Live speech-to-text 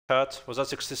Cut. Was that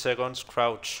 60 seconds?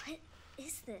 Crouch. What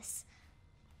is this?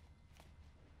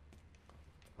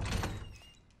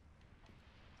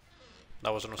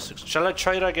 That wasn't a 6. Shall I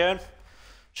try it again?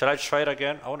 Shall I try it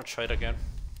again? I want to try it again.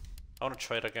 I want to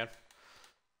try it again.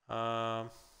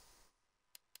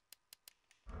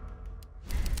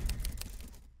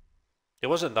 It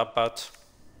wasn't that bad.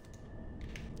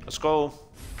 Let's go.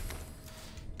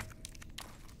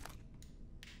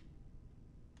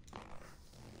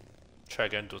 Try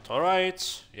again, dude.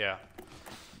 Alright. Yeah.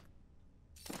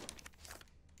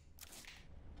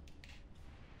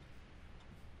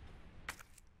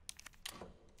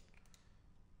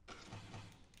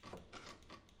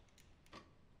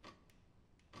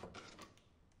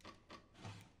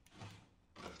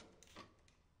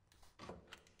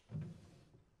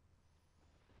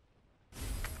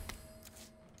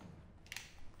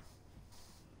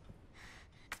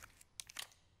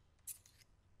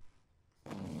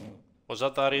 Was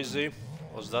that easy?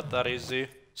 Was that easy?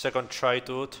 Second try,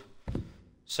 dude.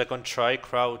 Second try,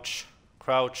 crouch.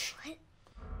 Crouch. What?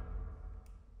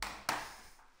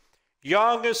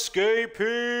 Young escapee!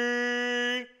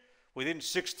 Within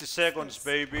 60 seconds,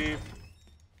 baby.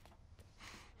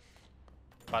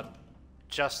 But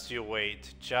just you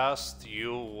wait. Just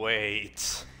you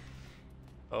wait.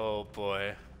 Oh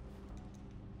boy.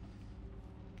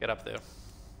 Get up there.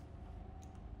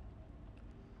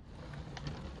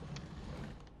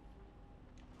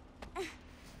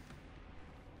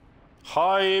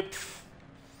 Hype!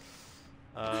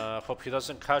 Hope he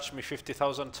doesn't catch me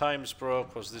 50,000 times, bro,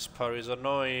 cause this part is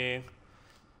annoying.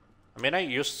 I mean,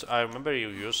 I remember you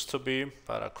used to be,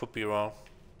 but I could be wrong.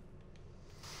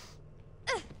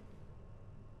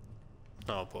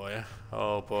 Oh boy,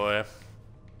 oh boy.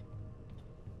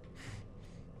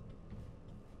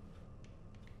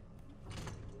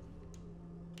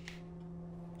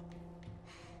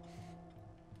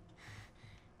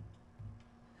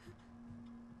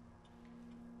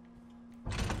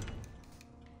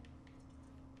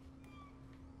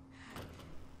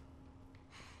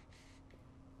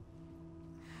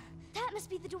 That must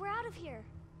be the door out of here.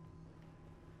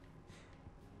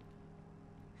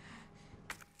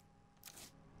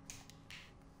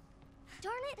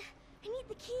 Darn it! I need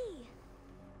the key.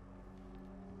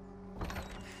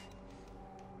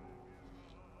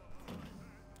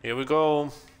 Here we go.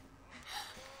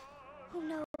 Oh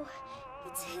no,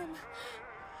 it's him.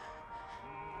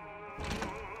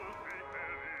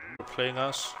 They're playing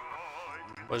us.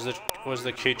 Where's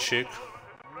the key chick?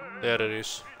 There it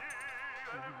is.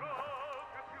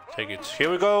 Take it. Here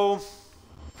we go.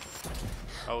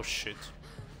 Oh shit.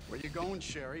 Where you going,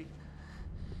 Sherry?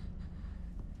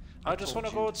 I just want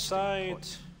to go outside.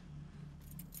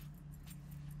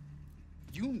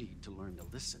 You need to learn to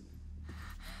listen.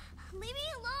 Leave me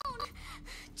alone.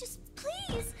 Just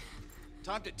please.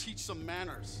 Time to teach some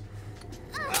manners.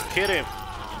 Hit him.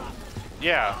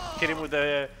 Yeah, hit him with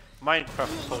the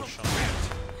Minecraft potion.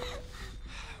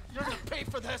 You're gonna pay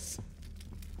for this.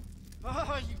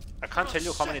 I can't tell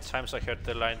you how many times I heard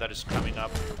the line that is coming up.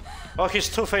 Oh, he's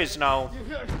Two-Faced now.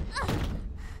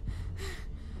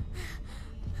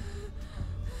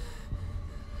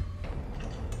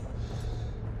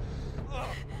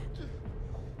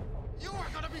 You are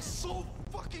gonna be so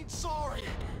fucking sorry.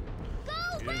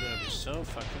 You're gonna be so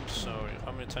fucking sorry.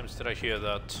 How many times did I hear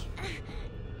that?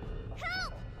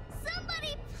 Help!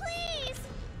 Somebody, please!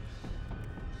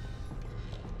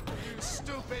 You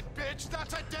stupid bitch,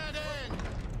 that's a dead end.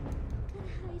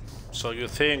 So you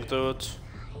think, dude?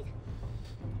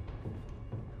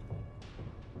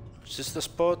 Is this the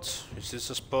spot? Is this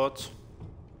the spot?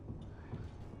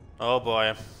 Oh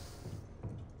boy.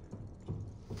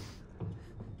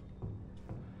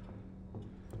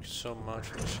 Thank you so much.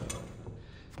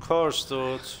 Of course,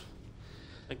 dude.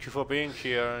 Thank you for being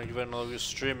here, even though you're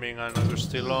streaming. I know you're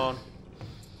still on.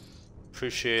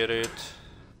 Appreciate it.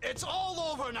 It's all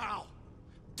over now.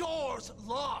 Doors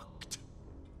locked.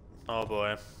 Oh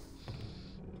boy.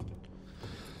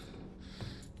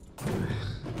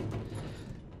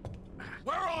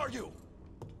 Where are you?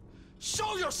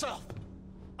 Show yourself!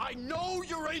 I know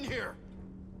you're in here.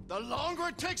 The longer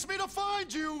it takes me to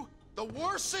find you, the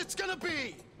worse it's gonna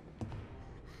be.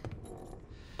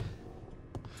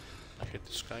 I hate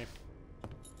this guy.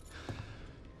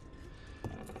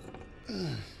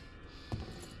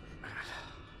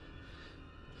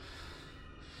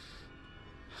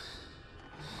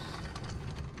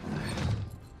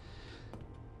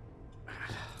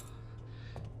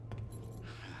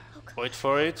 Wait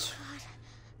for it.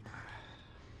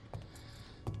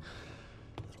 Little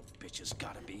bitch has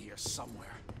gotta be here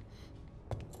somewhere.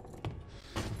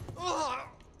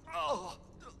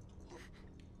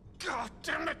 Ah,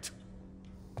 damn it!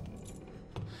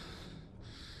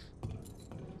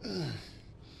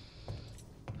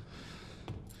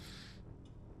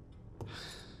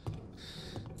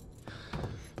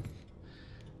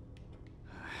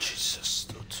 Jesus,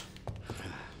 dude.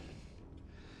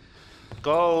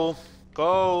 Go!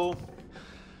 Go!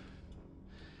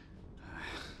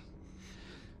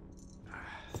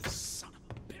 Son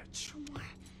of a bitch. No more.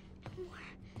 No more.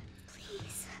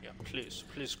 Please. Yeah, please,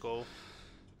 please go.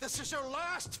 This is your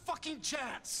last fucking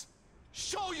chance!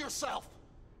 Show yourself!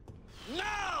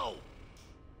 Now!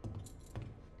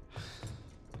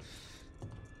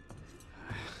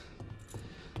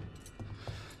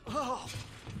 Oh,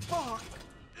 fuck!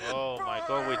 Oh my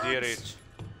god, we did it.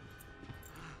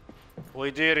 We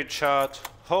did it, chat.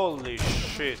 Holy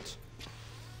shit.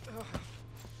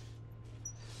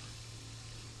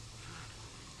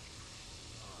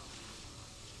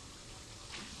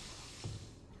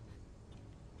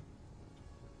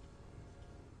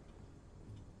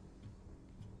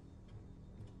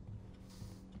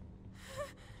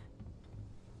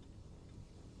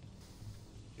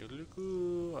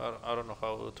 I don't know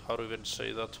how to even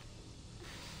say that.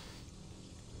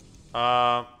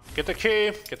 Get the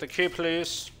key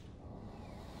please.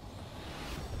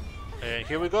 And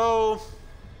here we go.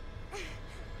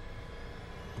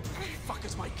 Fuck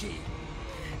is my key?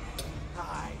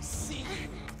 I see you.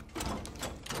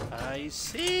 I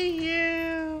see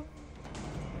you.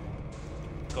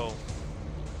 Go.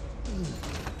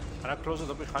 Can I close the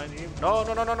door behind him? No,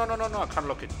 no, no, no, no, no, no, no, I can't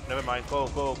lock it. Never mind. Go,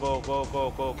 go, go, go, go,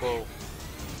 go, go.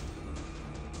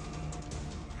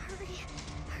 Hurry.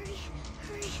 Hurry.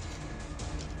 Hurry.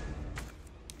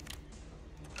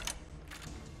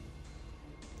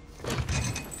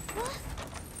 What?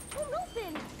 Won't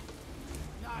open.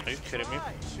 Are you kidding me?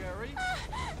 Sherry.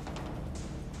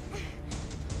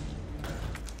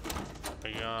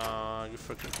 Are you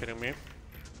freaking kidding me?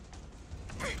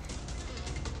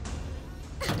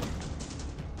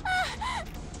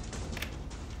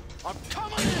 I'm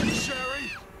coming in,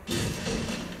 Sherry!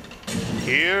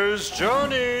 Here's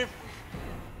Johnny!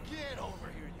 Get over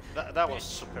here, you That was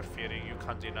super fitting, you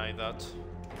can't deny that.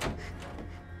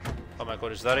 Oh my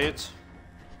god, is that it?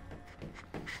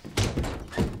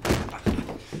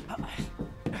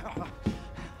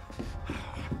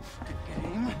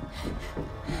 game.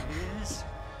 It is.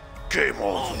 Game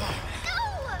over!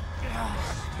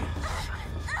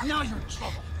 Now you're in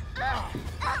trouble.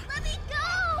 Let me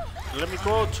go! Let me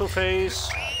go, Two-Face!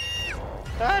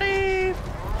 Daddy!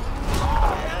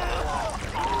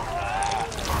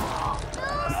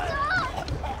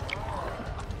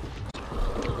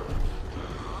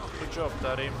 Good job,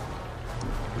 Daddy.